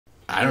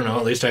I don't know.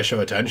 At least I show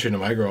attention to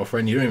my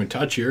girlfriend. You don't even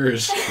touch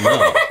yours.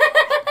 No.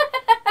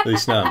 At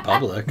least not in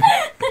public.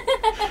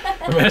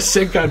 I'm gonna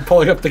sync on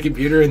pulling up the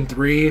computer in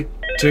 3,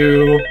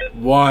 2,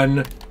 1.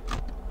 I'm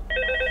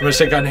gonna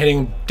sync on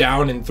hitting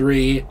down in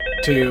 3,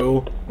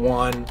 2,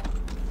 1.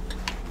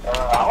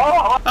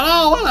 Oh,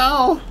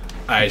 hello.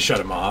 I shut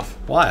him off.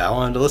 Why? I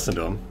wanted to listen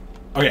to him.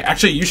 Okay,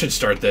 actually, you should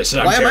start this.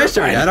 Why am I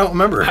starting? I don't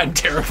remember. I'm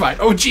terrified.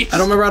 Oh, jeez. I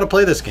don't remember how to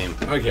play this game.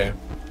 Okay.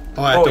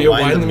 Oh, I have to you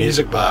wind the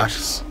music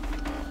box.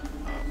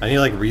 I need to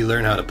like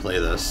relearn how to play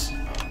this.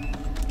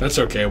 That's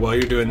okay. While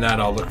you're doing that,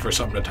 I'll look for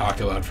something to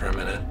talk about for a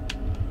minute.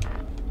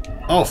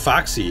 Oh,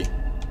 Foxy.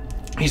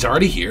 He's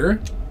already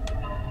here?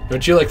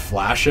 Don't you like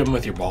flash him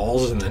with your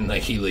balls and then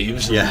like he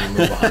leaves and then you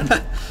move on?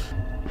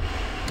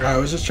 I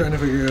was just trying to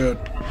figure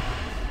out.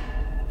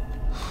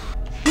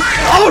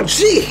 Oh,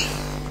 gee!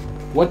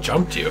 What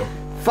jumped you?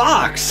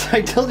 Fox!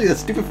 I told you that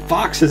stupid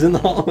fox is in the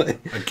hallway.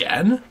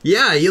 Again?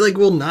 Yeah, you like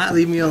will not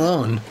leave me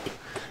alone.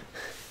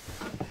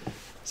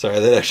 Sorry,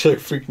 that actually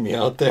freaked me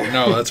out there.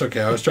 No, that's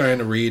okay. I was trying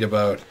to read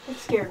about... It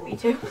scared me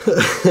too.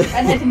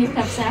 And I didn't even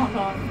have sound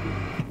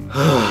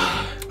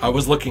on. I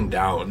was looking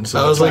down,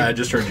 so that's why I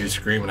just heard you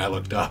scream and I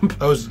looked up.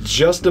 I was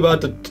just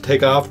about to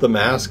take off the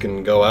mask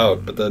and go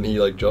out, but then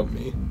he like jumped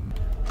me.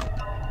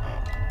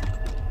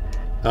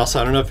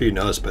 Also, I don't know if you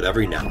noticed, but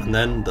every now and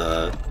then,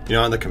 you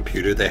know on the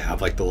computer they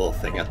have like the little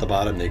thing at the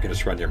bottom that you can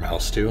just run your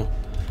mouse to?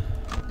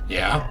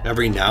 Yeah?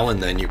 Every now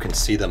and then you can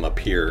see them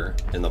appear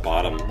in the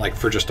bottom, like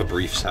for just a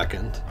brief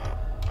second.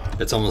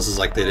 It's almost as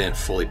like they didn't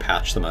fully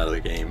patch them out of the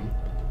game.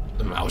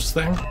 The mouse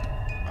thing?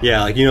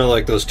 Yeah, like you know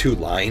like those two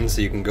lines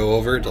that you can go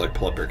over to like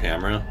pull up your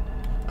camera?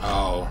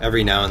 Oh.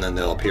 Every now and then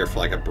they'll appear for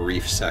like a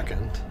brief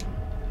second.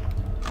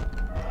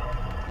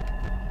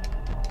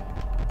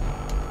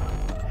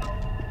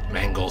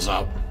 Mangle's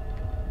up.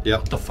 Yep.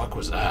 What the fuck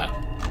was that?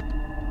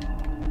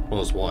 What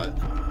was what?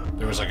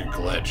 There was like a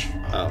glitch.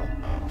 Oh.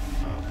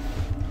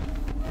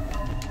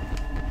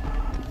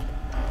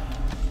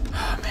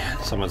 Oh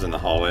man, someone's in the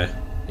hallway.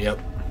 Yep.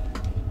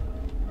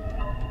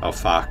 Oh,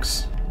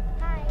 Fox.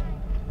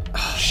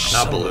 Oh,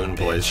 now Balloon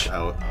Boy's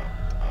out.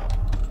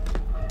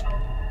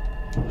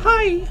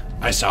 Hi!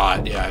 I saw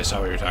it. Yeah, I saw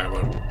what you were talking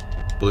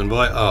about. Balloon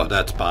Boy? Oh,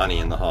 that's Bonnie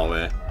in the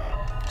hallway.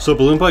 So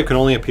Balloon Boy can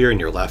only appear in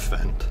your left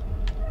vent.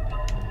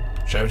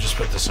 Should I just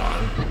put this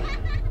on?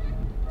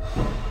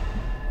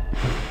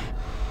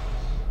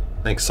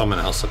 I think someone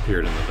else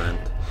appeared in the vent.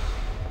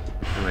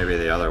 Or maybe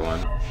the other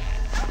one.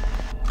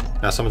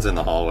 Now someone's in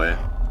the hallway.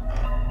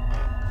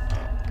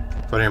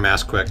 Put on your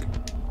mask quick.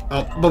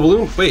 Oh, but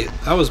Balloon... Wait,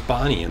 that was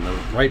Bonnie in the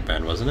right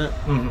vent, wasn't it?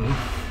 Mm-hmm.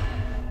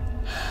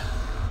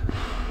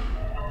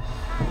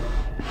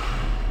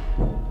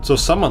 So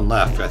someone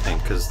left, I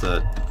think, because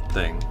the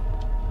thing.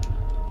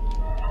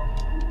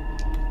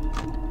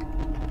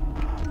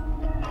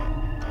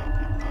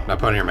 Now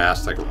put on your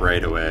mask like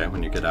right away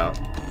when you get out.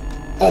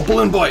 Oh,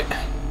 Balloon Boy!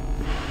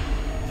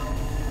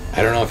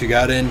 I don't know if you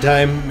got it in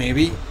time,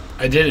 maybe.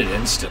 I did it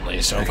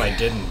instantly, so if I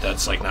didn't,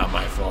 that's like not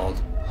my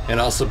fault. And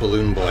also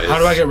Balloon Boy. How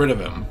do I get rid of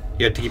him?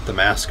 You have to keep the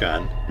mask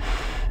on.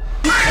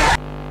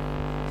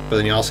 But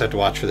then you also have to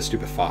watch for the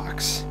stupid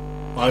fox.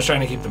 Well, I was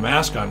trying to keep the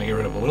mask on to get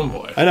rid of Balloon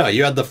Boy. I know,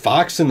 you had the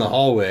fox in the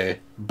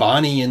hallway,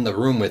 Bonnie in the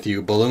room with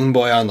you, Balloon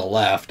Boy on the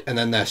left, and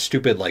then that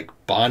stupid, like,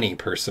 Bonnie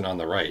person on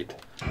the right.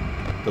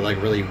 The,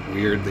 like, really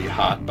weirdly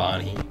hot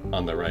Bonnie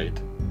on the right.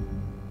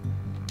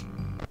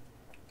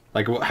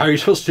 Like, how are you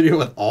supposed to deal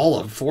with all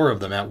of 4 of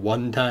them at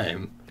one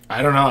time?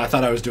 I don't know, I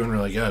thought I was doing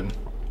really good.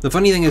 The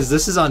funny thing is,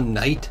 this is on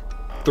night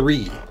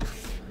 3.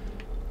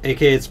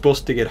 AKA, it's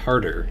supposed to get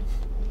harder.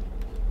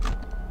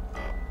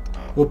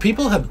 Well,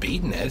 people have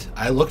beaten it.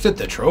 I looked at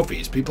the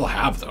trophies. People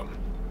have them.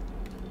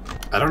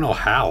 I don't know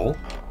how.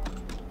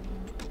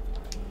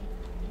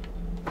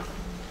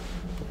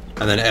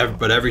 And then,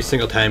 but every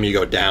single time you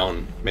go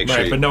down, make sure.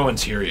 Right, but no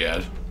one's here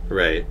yet.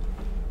 Right.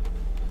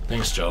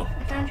 Thanks, Jill.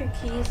 I found your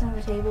keys on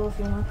the table if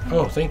you want them.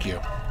 Oh, thank you.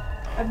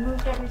 I've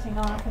moved everything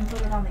off and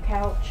put it on the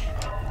couch.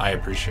 I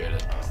appreciate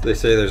it. They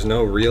say there's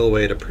no real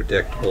way to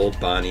predict old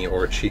Bonnie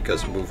or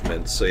Chica's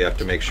movements, so you have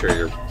to make sure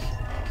your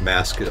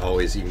mask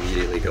always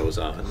immediately goes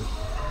on.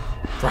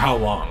 For how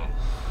long?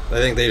 I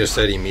think they just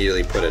said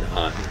immediately put it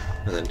on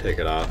and then take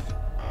it off.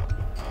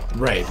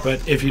 Right,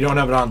 but if you don't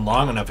have it on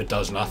long enough, it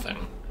does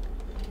nothing.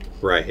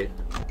 Right.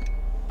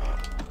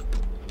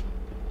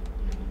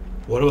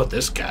 What about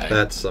this guy?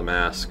 That's the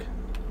mask.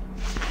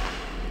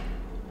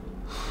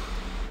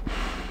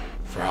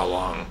 For how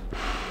long?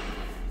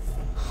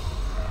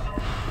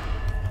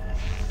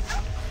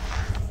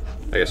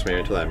 I guess maybe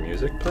until that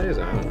music plays?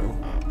 I don't know.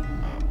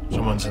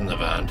 Someone's in the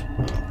vent.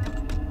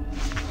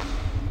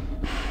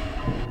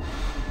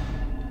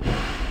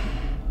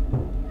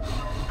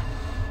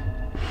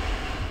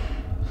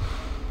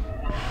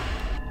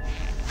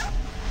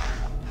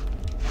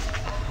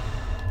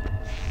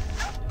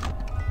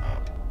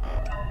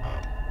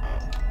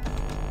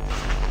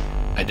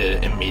 I did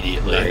it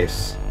immediately.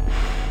 Nice.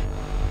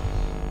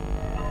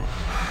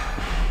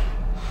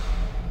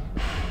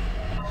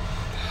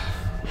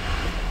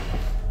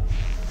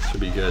 Should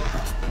be good.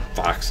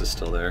 Fox is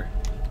still there.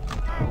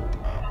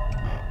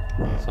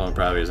 Someone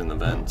probably is in the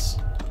vents.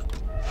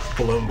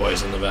 Balloon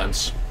Boy's in the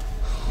vents.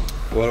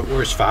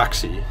 Where's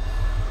Foxy?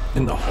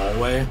 In the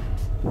hallway.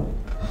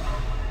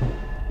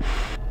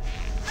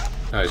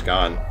 Oh, he's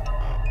gone.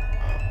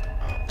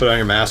 Put on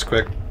your mask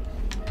quick.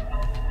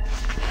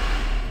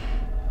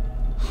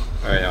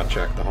 Alright, I'll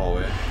check the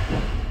hallway.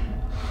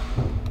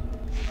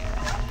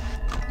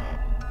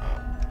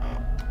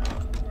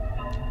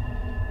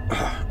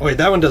 Oh, wait,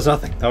 that one does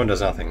nothing. That one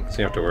does nothing, so you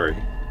don't have to worry.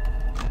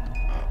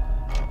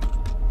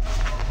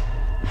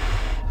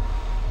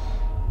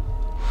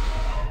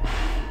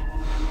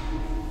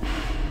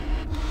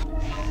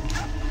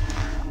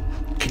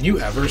 Can you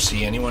ever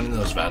see anyone in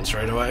those vents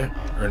right away?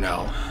 Or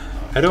no?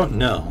 I don't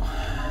know.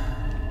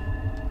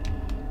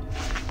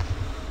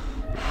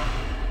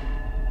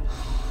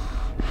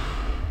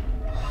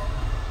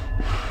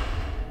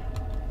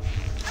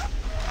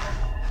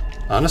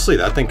 Honestly,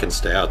 that thing can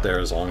stay out there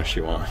as long as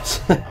she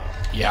wants.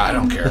 Yeah, I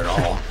don't care at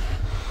all.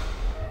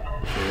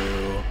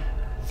 2,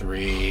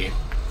 3,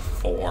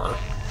 4.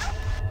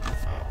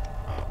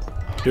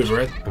 Dude,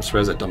 we're at I'm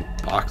surprised that dumb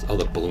box. Oh,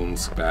 the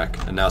balloon's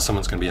back. And now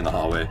someone's gonna be in the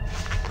hallway.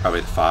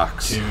 Probably the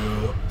Fox.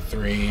 2,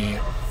 3,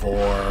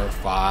 4,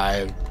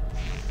 5.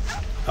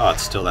 Oh,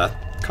 it's still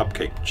that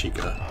cupcake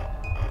chica.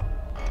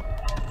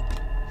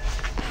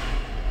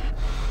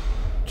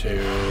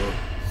 2,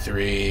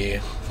 3,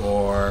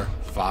 4,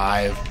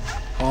 5.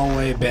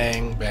 Hallway,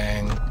 bang,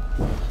 bang.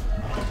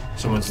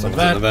 Someone's in the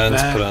vent. vents,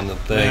 vent, put on the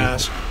thing.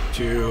 Mask.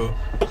 2,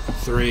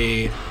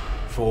 3,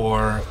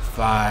 4,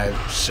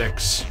 5,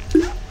 6.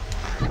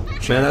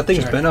 Man, that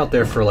thing's check. been out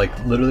there for like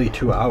literally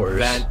 2 hours.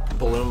 Vent,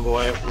 Balloon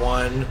Boy.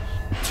 1,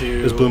 2.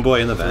 Is Balloon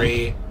Boy in the vent?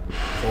 3,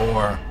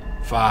 4,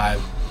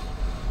 5.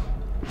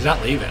 He's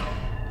not leaving.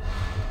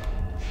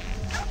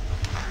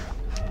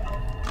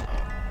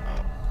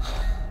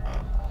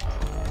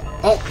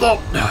 Oh!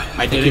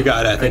 I think you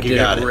got it. I think you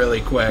got it. Really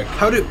quick.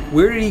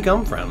 Where did he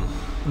come from?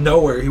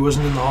 Nowhere. He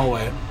wasn't in the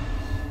hallway.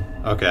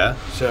 Okay.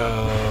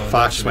 So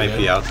Fox might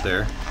be out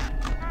there.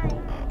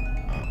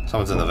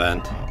 Someone's in the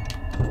vent.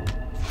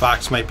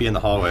 Fox might be in the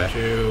hallway.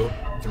 2,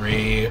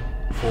 3,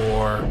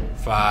 4,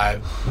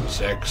 5,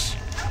 6.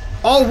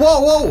 Oh, whoa,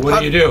 whoa! What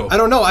do you do? I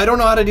don't know. I don't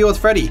know how to deal with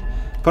Freddy.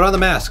 Put on the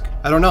mask.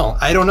 I don't know.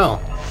 I don't know.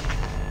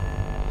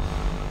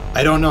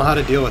 I don't know how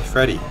to deal with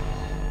Freddy.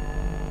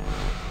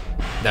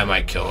 That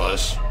might kill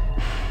us.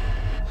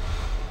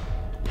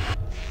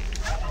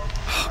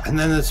 And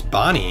then it's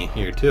Bonnie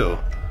here, too.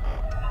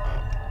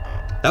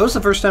 That was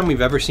the first time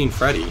we've ever seen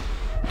Freddy.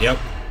 Yep.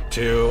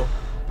 2,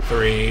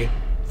 3,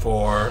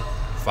 4,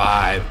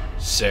 5,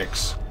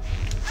 6.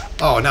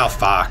 Oh, now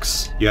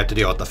Fox. You have to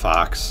deal with the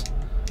Fox.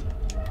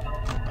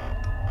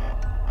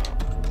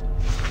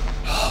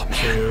 Oh,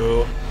 man.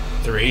 2,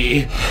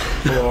 3,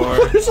 4,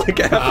 What is like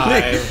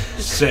happening?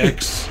 5,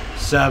 6,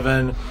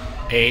 7,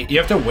 8. You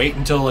have to wait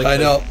until like. I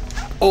know.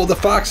 Oh, the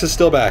Fox is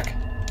still back.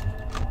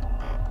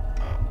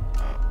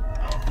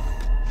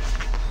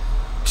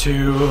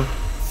 2,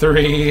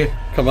 3.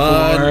 Come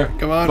on. 4,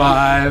 Come on.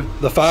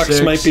 5. The Fox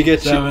 6, might be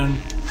getting 7. you.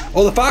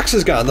 Oh, the Fox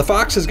is gone. The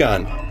Fox is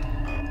gone.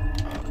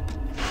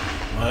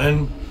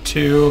 1,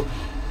 2,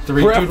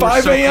 3. We're Dude, at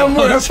 5 so a.m.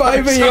 We're at close.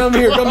 5 We're so a.m.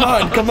 here. Come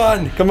close. on. Come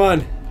on. Come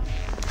on.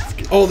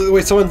 Oh,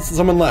 wait.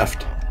 Someone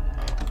left.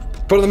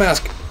 Put on the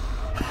mask.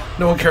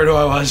 No one cared who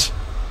I was.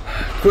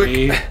 Quick.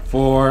 3,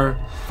 4,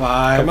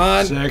 5. Come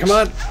on. 6. Come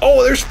on.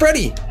 Oh, there's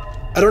Freddy.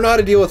 I don't know how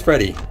to deal with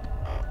Freddy.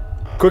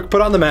 Quick,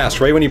 put on the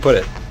mask right when you put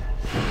it.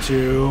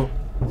 2,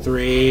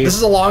 3. This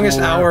is the longest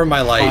 4, hour of my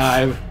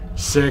life. 5,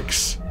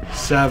 6,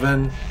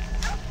 7.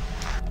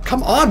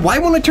 Come on. Why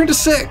won't I turn to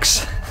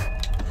 6?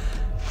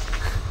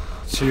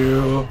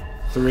 2,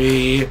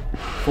 3,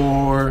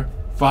 4,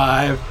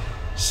 5,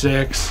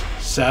 6,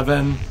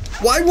 7.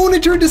 Why won't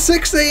it turn to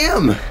 6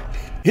 a.m.?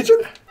 It's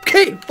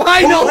okay,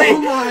 finally!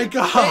 Oh my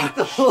god! Thank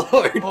the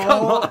Lord, come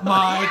Oh on.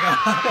 my god!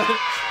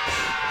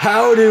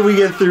 How did we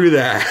get through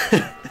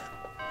that?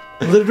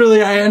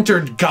 Literally, I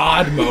entered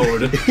God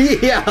mode.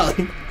 Yeah.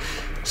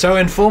 So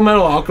in Full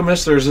Metal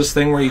Alchemist, there's this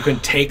thing where you can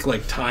take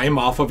like time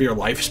off of your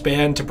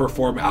lifespan to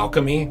perform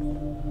alchemy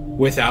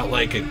without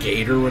like a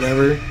gate or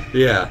whatever.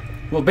 Yeah.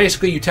 Well,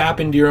 basically, you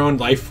tap into your own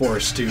life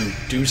force to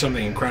do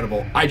something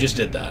incredible. I just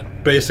did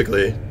that.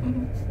 Basically.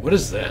 What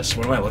is this?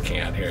 What am I looking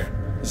at here?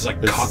 This is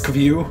like This- cock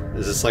view.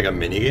 Is this like a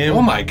mini game?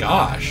 Oh my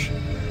gosh!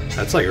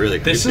 That's like really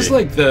creepy. This is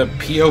like the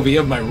POV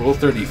of my Rule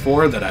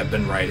 34 that I've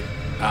been writing,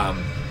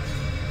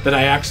 that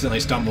I accidentally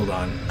stumbled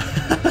on.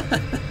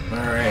 All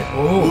right.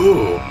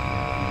 Ooh. Ooh.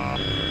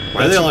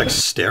 Why are they like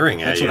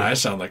staring at That's you? what I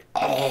sound like.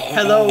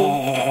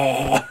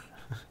 Hello.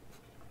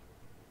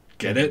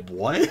 Get it?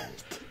 What?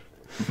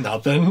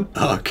 Nothing.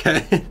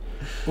 Okay.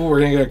 Ooh, we're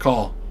gonna get a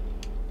call.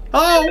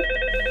 Oh.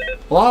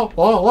 Hello?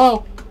 Hello?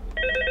 Hello?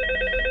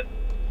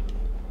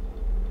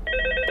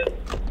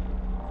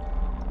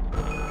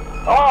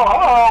 Oh,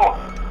 hello.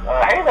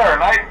 Hey there,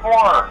 Night 4.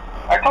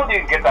 I told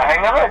you to get the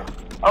hang of it.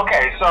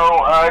 Okay, so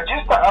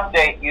just to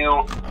update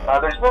you,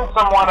 There's been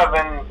somewhat of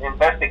an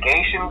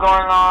investigation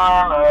going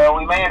on.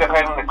 We may end up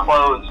having to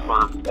close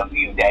for a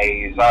few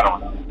days. I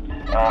don't know.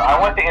 I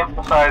want to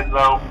emphasize,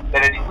 though,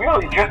 that it's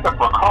really just a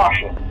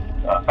precaution.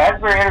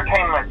 Fazbear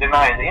Entertainment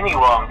denies any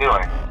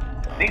wrongdoing.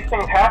 These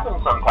things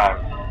happen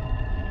sometimes.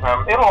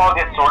 It'll all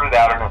get sorted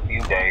out in a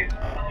few days.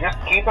 Just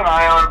keep an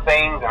eye on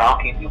things, and I'll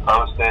keep you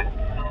posted.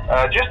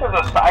 Just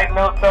as a side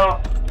note,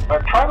 though,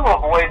 try to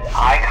avoid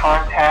eye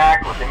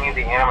contact with any of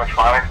the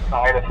animatronics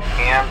side if you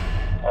can.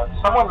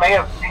 Someone may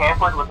have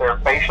tampered with their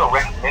facial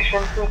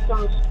recognition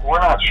systems. We're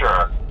not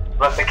sure.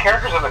 But the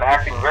characters have been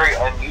acting very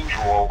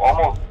unusual,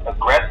 almost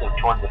aggressive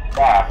toward the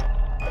staff.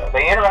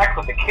 They interact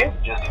with the kids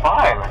just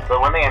fine,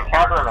 but when they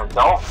encounter an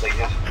adult, they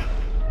just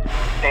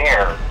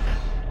stare.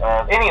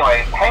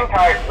 Anyway, hang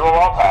tight, it'll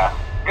all pass.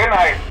 Good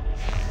night.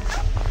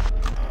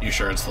 You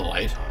sure it's the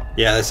light?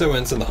 Yeah, they said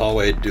when it's in the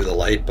hallway, do the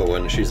light, but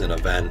when she's in a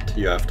vent,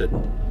 you have to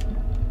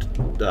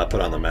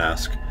put on the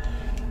mask.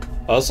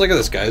 I was looking at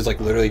this guy who's like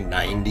literally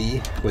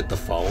 90 with the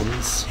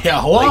phones. Yeah,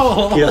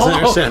 hello. Like, he doesn't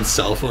understand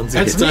cell phones.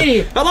 That's me.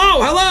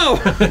 Hello.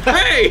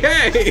 Hey.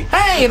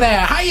 Hey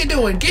there, how you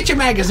doing? Get your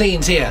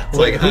magazines here. It's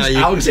like, who's you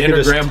Alexander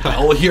just- Graham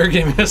Bell here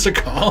giving us a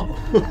call?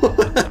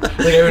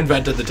 Like I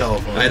invented the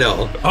telephone. I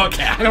know.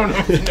 Okay, I don't know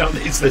if you know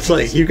these things. It's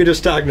like you could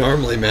just talk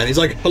normally, man. He's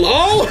like,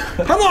 hello.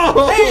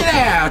 Hey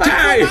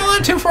there,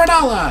 two for a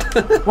dollar.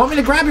 Want me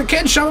to grab your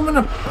kid, shove him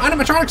in an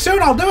animatronic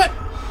suit? I'll do it.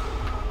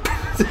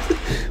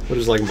 What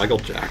is like Michael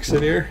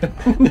Jackson here?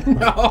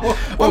 No.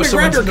 Want me to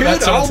grab your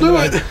kid? I'll do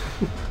it.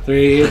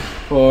 3,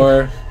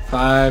 4,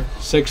 5,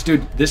 6.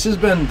 Dude, this has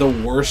been the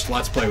worst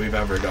Let's Play we've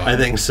ever done. I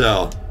think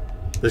so.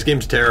 This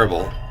game's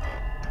terrible.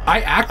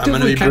 I actively I'm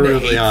gonna be kinda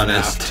brutally hate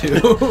honest.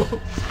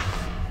 FNAF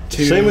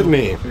 2. Same with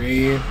me.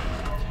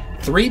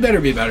 3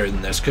 better be better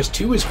than this, because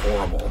 2 is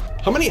horrible.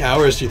 How many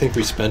hours do you think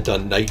we spent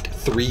on night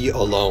 3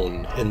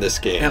 alone in this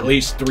game? At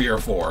least 3 or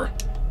 4.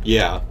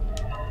 Yeah.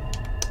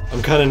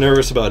 I'm kind of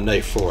nervous about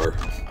night 4.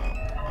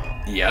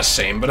 Yes,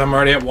 same, but I'm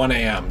already at 1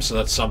 a.m., so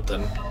that's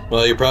something.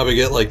 Well, you probably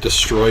get, like,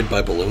 destroyed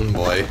by Balloon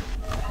Boy.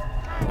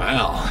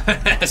 Well,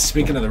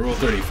 speaking of the Rule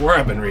 34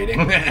 I've been reading.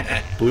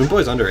 Balloon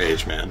Boy's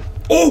underage, man.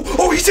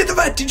 Oh, he's in the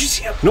vent! Did you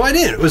see him? No, I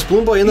didn't. It was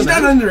Balloon Boy in the He's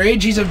vent. not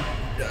underage, he's a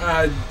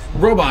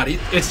robot.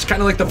 It's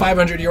kind of like the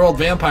 500-year-old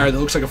vampire that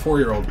looks like a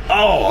 4-year-old.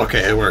 Oh,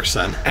 okay, it works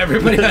then.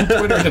 Everybody on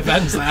Twitter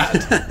defends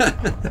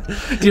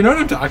that. Do you know what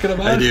I'm talking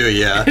about? I do,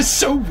 yeah. It's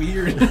so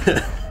weird.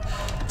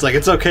 It's like,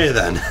 it's okay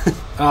then.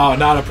 Oh,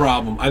 not a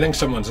problem. I think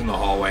someone's in the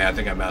hallway. I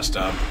think I messed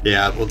up.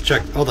 Yeah, we'll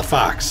check. Oh, the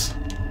fox.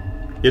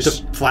 You have to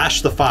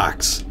flash the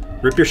fox.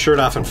 Rip your shirt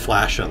off and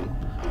flash him.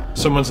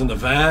 Someone's in the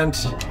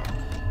vent.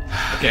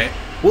 Okay.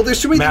 Well,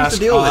 there's too many things to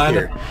deal with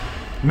here.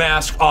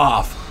 Mask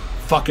off.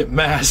 Fuck it,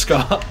 mask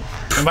off.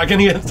 Am I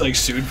gonna get, like,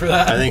 sued for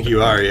that? I think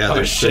you are, yeah. Oh,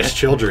 There's shit. 6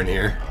 children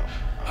here.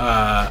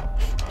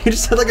 You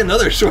just said, like,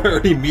 another swear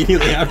word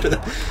immediately after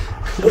that.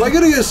 Am I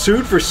gonna get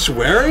sued for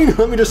swearing?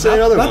 Let me just say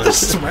another Not one. the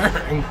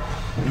swearing.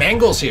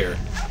 Mangle's here.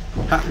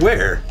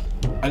 Where?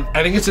 I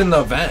think it's in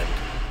the vent.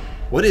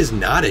 What is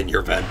not in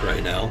your vent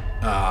right now?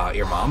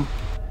 Your mom?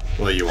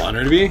 Well, you want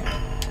her to be?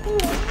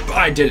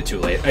 I did it too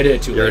late. You're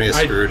gonna get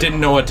I screwed.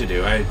 didn't know what to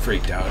do. I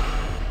freaked out.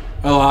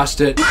 I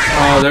lost it.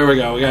 Oh, there we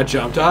go. We got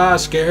jumped. Ah,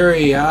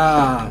 scary.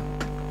 Ah.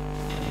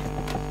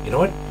 You know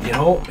what?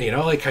 You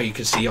know, like how you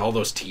can see all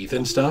those teeth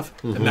and stuff.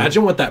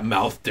 Imagine what that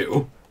mouth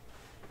do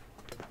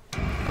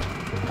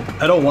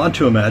I don't want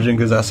to imagine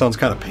because that sounds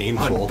kind of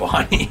painful.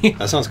 on Bonnie.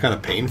 That sounds kind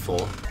of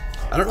painful.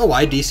 I don't know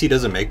why DC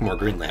doesn't make more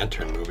Green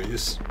Lantern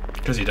movies.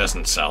 Because he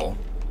doesn't sell.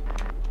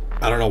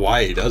 I don't know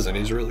why he doesn't.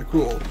 He's really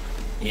cool.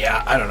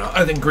 Yeah, I don't know.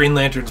 I think Green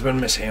Lantern's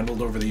been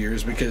mishandled over the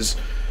years because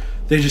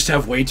they just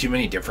have way too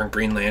many different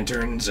Green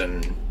Lanterns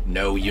and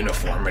no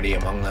uniformity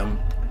among them.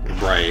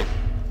 Right.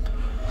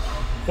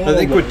 I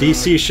think what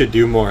DC should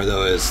do more,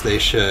 though, is they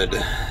should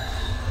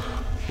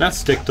not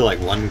stick to, like,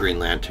 one Green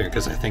Lantern,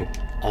 because I think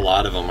a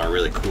lot of them are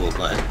really cool,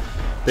 but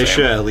they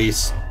should at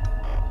least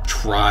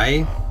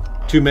try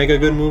to make a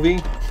good movie.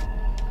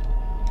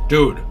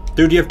 Dude,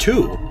 Dude, you have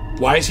 2.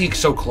 why is he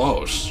so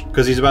close?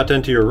 Because he's about to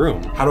enter your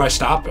room. How do I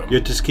stop him?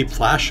 You just keep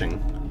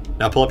flashing.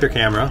 Now pull up your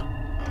camera.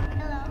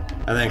 Hello.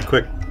 And then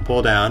quick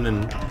pull down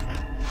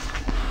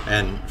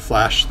and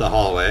flash the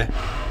hallway.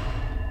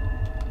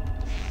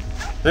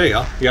 There you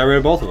go. You got rid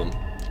of both of them.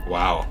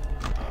 Wow.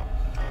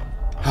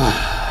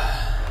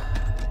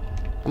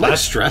 I'm like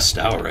stressed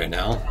out right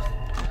now.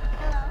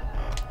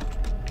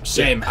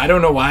 Same. I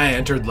don't know why I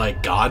entered,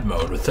 like, God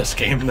mode with this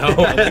game, though.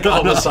 Like,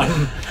 all of a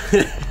sudden.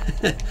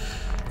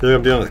 I feel like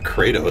I'm dealing with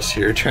Kratos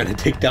here, trying to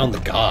take down the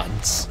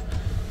gods.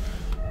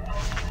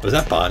 Was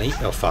that Bonnie?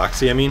 Oh,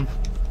 Foxy, I mean.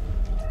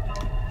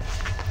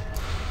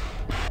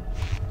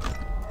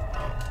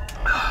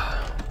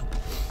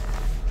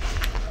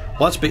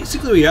 Well, that's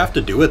basically what you have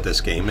to do with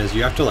this game, is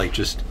you have to, like,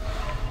 just...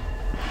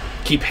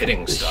 Keep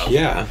hitting stuff.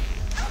 Yeah.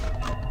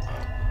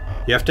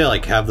 You have to,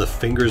 like, have the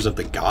fingers of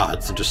the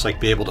gods and just,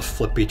 like, be able to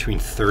flip between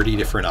 30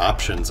 different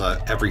options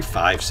every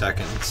 5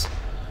 seconds.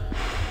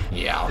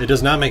 Yeah. It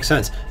does not make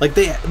sense. Like,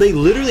 they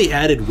literally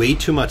added way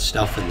too much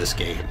stuff in this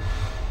game.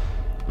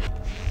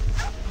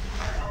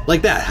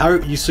 Like that.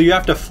 So you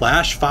have to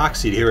flash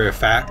Foxy to get rid of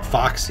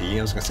Foxy.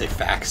 I was gonna say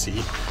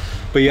Faxy,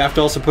 but you have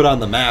to also put on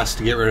the mask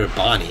to get rid of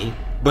Bonnie.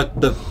 But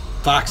the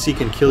Foxy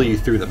can kill you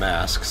through the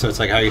mask, so it's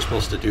like, how are you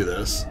supposed to do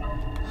this?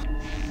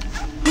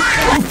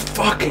 Oh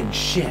fucking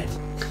shit!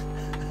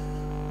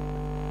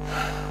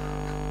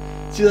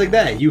 See, like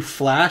that, you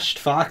flashed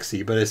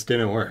Foxy, but it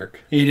didn't work.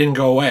 He didn't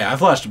go away. I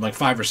flashed him like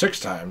 5 or 6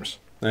 times.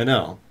 I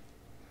know.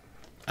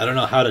 I don't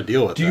know how to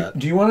deal with that.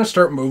 Do you want to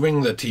start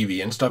moving the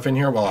TV and stuff in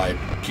here while I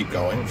keep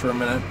going for a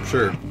minute?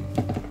 Sure.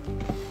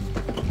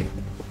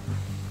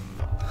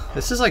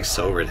 This is like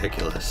so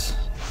ridiculous.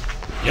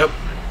 Yep.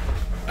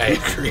 I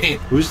agree.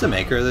 Who's the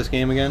maker of this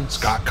game again?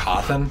 Scott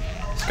Cawthon.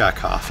 Scott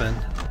Cawthon.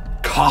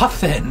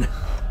 Cawthon?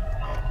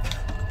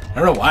 I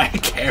don't know why I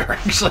care,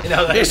 actually.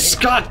 Now that It's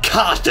Scott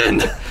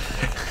Cawthon!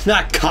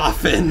 Not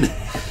Coffin.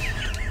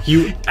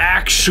 You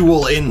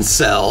actual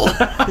incel.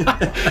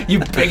 You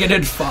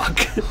bigoted fuck.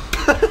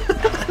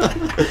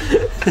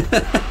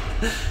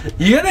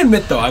 You gotta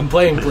admit, though, I'm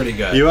playing pretty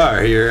good. You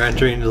are. You're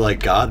entering into,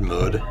 like, God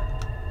mode.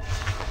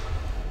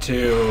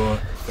 2,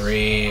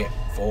 3,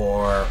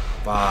 4,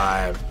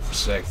 5,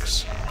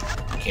 6.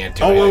 Can't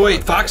do it. Oh,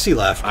 wait, Foxy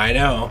left. I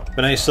know.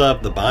 But I still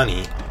have the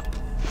Bonnie.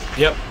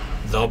 Yep.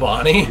 The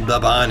Bonnie? The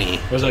Bonnie.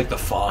 Was it like the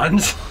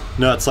Fonz?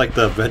 No, it's like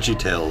the Veggie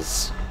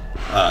Tales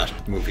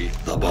movie.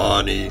 The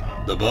Bonnie.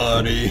 The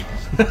Bonnie.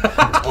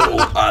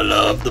 Oh, I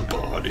love the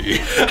Bonnie.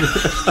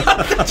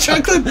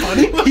 Chocolate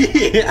Bunny?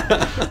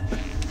 Yeah.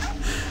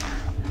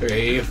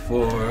 3,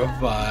 4,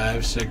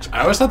 5, 6.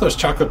 I always thought those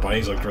chocolate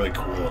bunnies looked really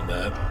cool in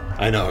that.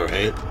 I know,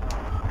 right?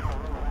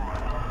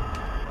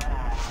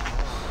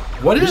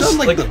 What is on,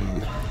 like the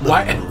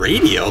why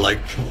radio? Like,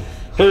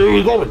 hey,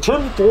 we got a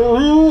 10-4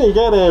 here. We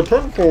got a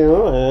 10-4.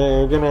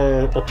 We're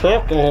gonna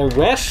attack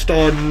West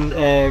on.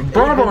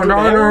 Bravo,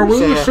 Niner,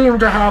 we seem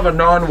to have a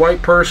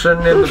non-white person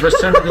in the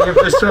vicinity of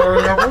this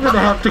area. We're gonna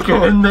have to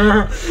go in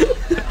there.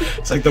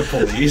 It's like the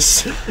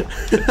police.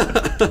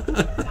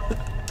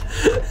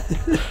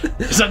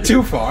 Is that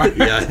too far?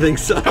 yeah, I think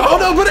so. Oh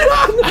no, put it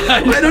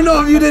on! I don't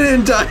know if you did it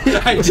in time.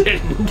 I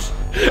didn't.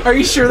 Are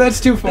you sure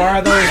that's too far?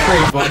 I thought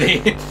it was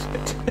pretty funny.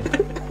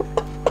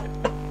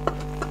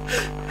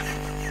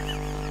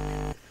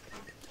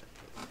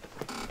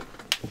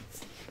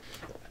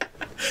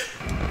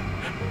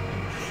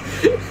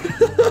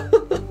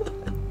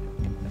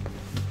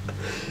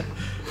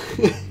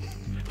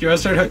 Do you want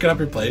to start hooking up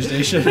your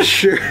PlayStation?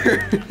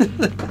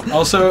 Sure.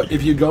 Also,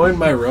 if you go in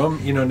my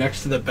room, you know,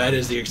 next to the bed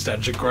is the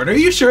extension cord. Are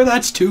you sure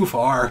that's too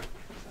far?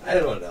 I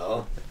don't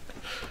know.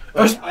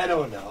 I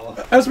don't know.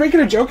 I was making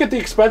a joke at the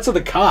expense of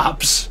the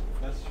cops.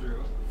 That's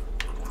true.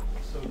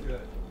 So good.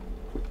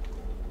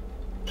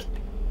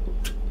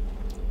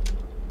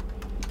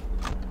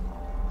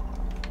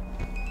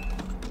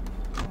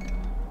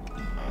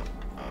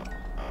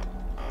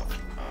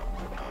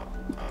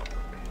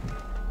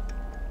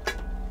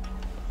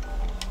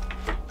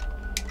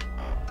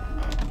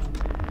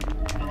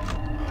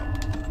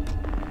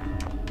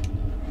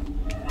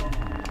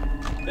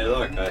 Hey,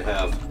 look, I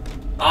have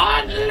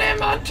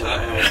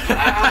unlimited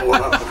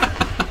power.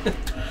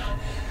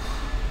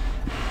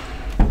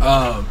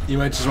 You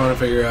might just want to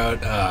figure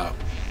out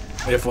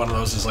if one of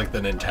those is like the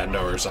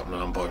Nintendo or something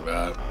and unplug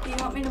that. Do you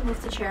want me to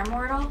move the chair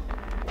more at all?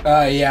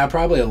 Yeah,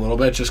 probably a little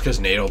bit, just because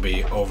Nate will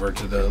be over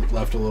to the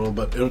left a little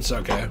bit. It's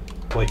okay.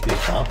 Quite the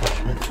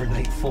accomplishment for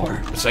night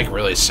 4. It's like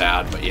really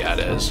sad, but yeah, it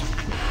is.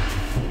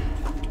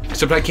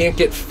 Except I can't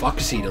get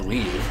Foxy to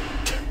leave.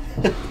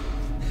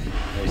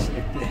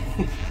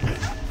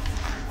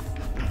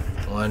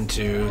 1,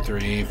 2,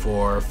 3,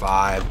 4,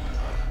 5.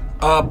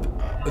 Up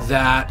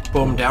that.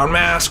 Boom, down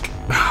mask.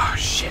 Oh,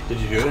 shit. Did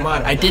you do it? Come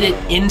on. I did it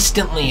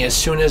instantly as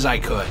soon as I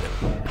could.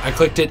 I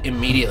clicked it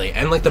immediately.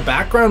 And, like, the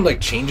background,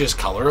 like, changes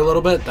color a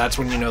little bit. That's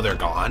when you know they're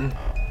gone.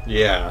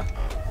 Yeah.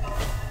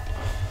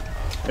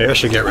 Maybe I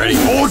should get ready.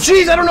 Oh,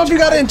 jeez, I don't know if you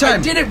got it in time.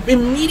 I did it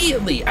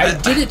immediately. I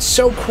did it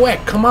so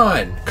quick. Come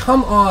on.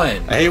 Come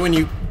on. I hate when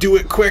you do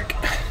it quick.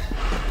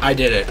 I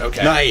did it.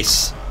 Okay.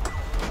 Nice.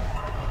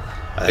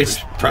 I It's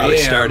should probably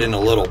start in a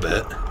little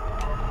bit.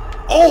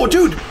 Oh,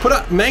 dude, put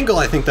on Mangle,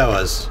 I think that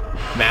was.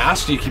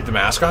 Mask? Do you keep the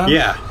mask on?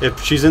 Yeah,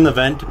 if she's in the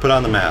vent, put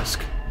on the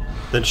mask.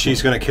 Then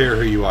she's gonna care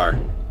who you are.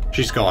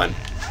 She's gone.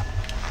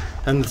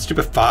 And the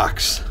stupid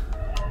fox.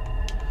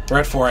 We're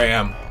at 4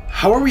 a.m.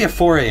 How are we at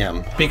 4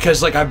 a.m.?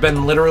 Because, like, I've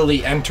been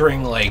literally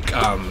entering, like,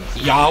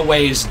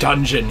 Yahweh's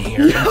dungeon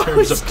here in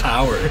terms of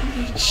power.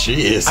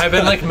 Jeez. I've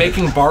been, like,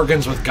 making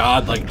bargains with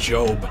God, like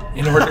Job,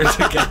 in order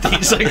to get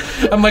these. Like,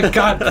 I'm like,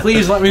 God,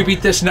 please let me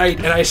beat this night,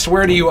 and I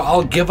swear to you,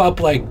 I'll give up,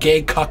 like,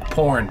 gay cuck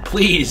porn.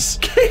 Please.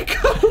 Gay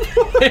cuck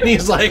porn? And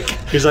he's like,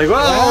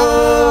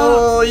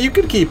 well, you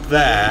could keep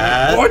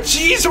that. oh,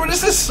 jeez, what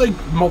is this, like,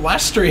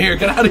 molester here?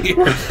 Get out of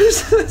here.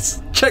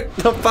 Check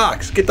the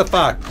fox. Get the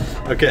fox.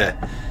 Okay.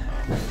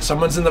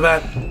 Someone's in the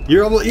vent.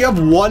 You have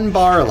 1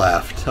 bar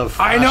left of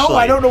I know,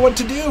 I don't know what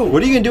to do.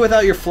 What are you going to do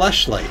without your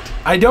fleshlight?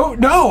 I don't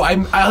know.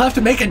 I'll have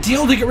to make a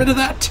deal to get rid of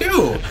that,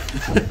 too.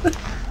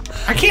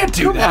 I can't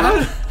do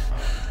that.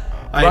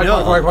 I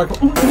know. Come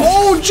on.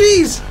 Oh,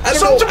 jeez!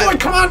 Soldier Boy,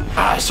 come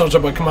on! Soldier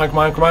Boy, come on.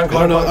 I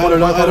don't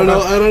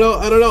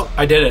know.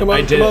 I did it. Come on,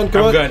 I did come on, it.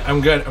 come on.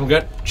 I'm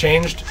good.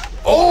 Changed.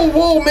 Oh,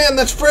 whoa, man,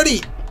 that's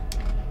Freddy.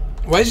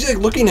 Why is he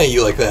like looking at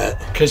you like that?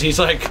 Because he's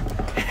like,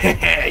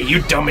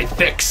 you dummy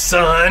thick,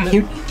 son.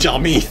 You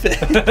dummy thing.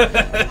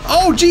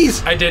 Oh,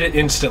 jeez. I did it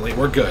instantly.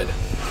 We're good.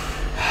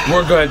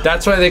 We're good.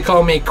 That's why they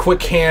call me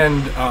Quick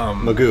Hand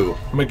Magoo.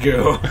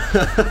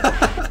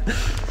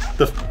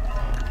 The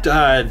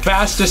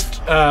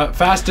fastest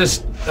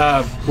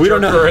we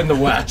don't know. jerker in the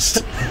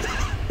West.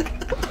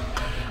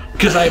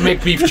 Because I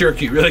make beef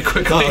jerky really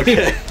quickly. Oh,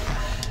 okay.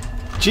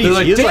 Jeez, They're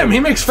like, damn, he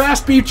makes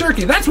fast beef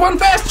jerky. That's one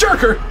fast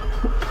jerker.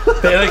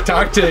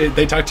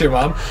 They talk to your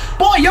mom.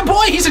 Your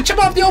boy, he's a chip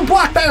off the old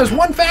block. That is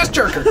one fast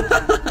jerker.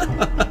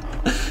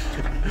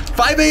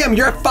 5 a.m.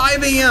 You're at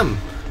 5 a.m.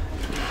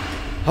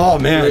 Oh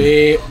man.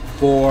 3,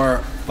 4,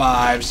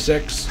 5,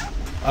 6.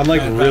 I'm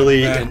like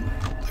really.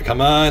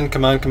 Come on.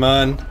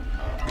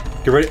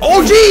 Get ready.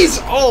 Oh jeez.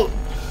 Oh.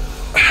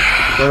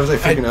 Why was I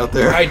freaking out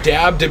there? I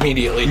dabbed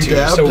immediately too,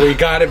 dabbed? so we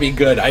gotta be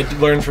good. I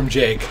learned from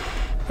Jake.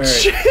 All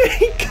right.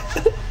 Jake.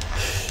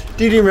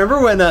 Dude, you remember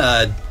when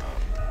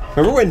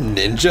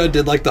Ninja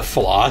did like the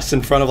floss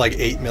in front of like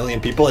 8 million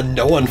people and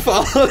no one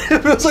followed him?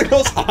 It was like the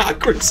most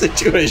awkward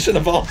situation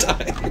of all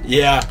time.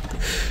 Yeah,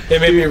 it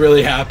made me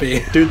really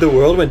happy. Dude, the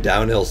world went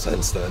downhill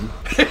since then.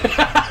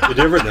 Did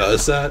you ever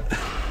notice that?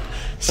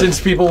 Since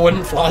people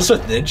wouldn't floss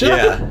with Ninja?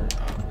 Yeah.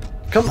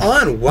 Come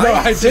on, why? No,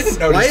 I didn't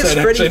notice why is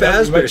that. Freddy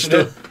Fazbear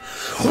still?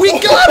 We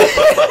got it!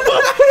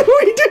 How do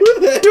we do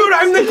this? Dude,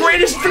 I'm the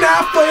greatest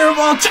FNAF player of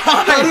all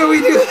time! How do we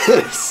do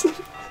this?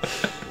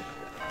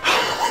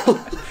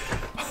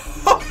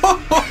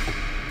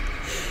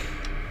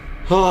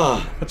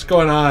 What's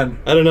going on?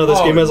 I don't know,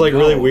 this game has like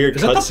really weird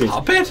Is that the cutscenes.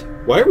 puppet?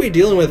 Why are we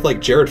dealing with like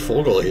Jared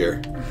Fogle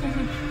here?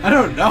 I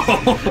don't know.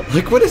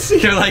 Like, what is he?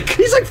 They're like,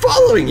 he's like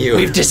following you.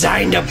 we've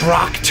designed a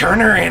Brock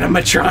Turner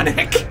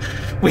animatronic.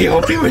 We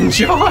hope you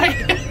enjoy.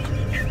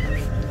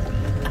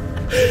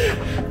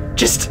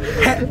 Just,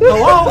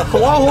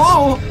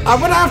 hello. I'm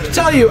gonna have to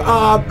tell you,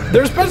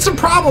 there's been some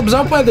problems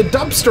out by the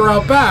dumpster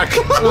out back.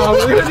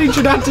 We're gonna need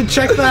you not to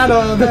check that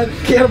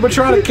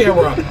animatronic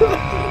camera.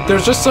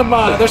 There's just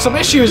some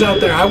issues out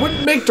there. I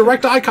wouldn't make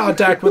direct eye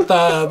contact with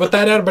that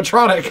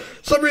animatronic.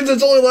 For some reason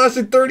it's only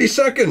lasted 30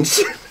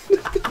 seconds.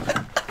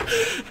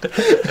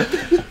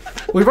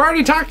 We've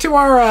already talked to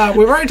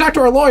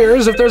our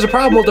lawyers. If there's a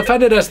problem, we'll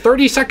defend it as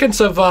 30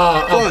 seconds of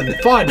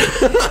fun.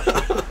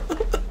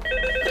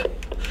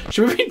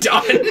 Should we be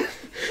done?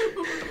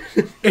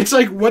 It's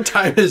like, what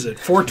time is it?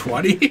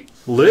 4:20?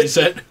 Lit? Is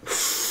it?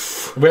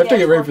 We have to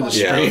get ready for the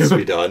stream. Yeah, let's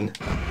be done.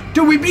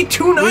 Dude, we beat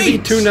 2 nights. We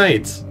beat 2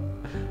 nights.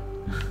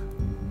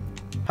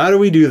 How do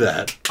we do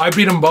that? I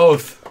beat them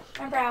both.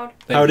 I'm proud.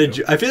 How did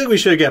you? I feel like we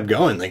should have kept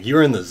going. Like, you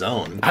were in the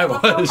zone. I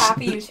Look how was.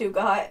 happy you two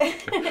got.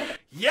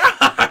 Yeah.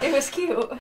 It was cute.